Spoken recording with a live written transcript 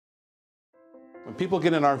When people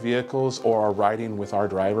get in our vehicles or are riding with our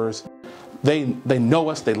drivers, they know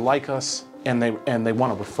us, they like us, and they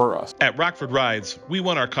want to refer us. At Rockford Rides, we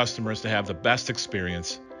want our customers to have the best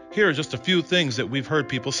experience. Here are just a few things that we've heard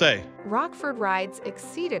people say. Rockford Rides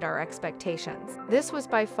exceeded our expectations. This was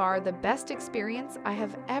by far the best experience I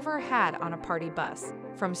have ever had on a party bus.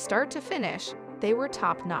 From start to finish, they were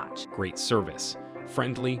top-notch. Great service,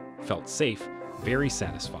 friendly, felt safe, very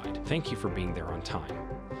satisfied. Thank you for being there on time.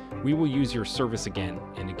 We will use your service again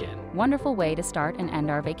and again. Wonderful way to start and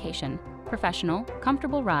end our vacation. Professional,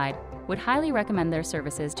 comfortable ride. Would highly recommend their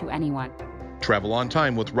services to anyone. Travel on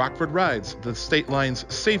time with Rockford Rides, the state line's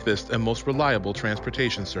safest and most reliable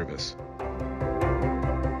transportation service.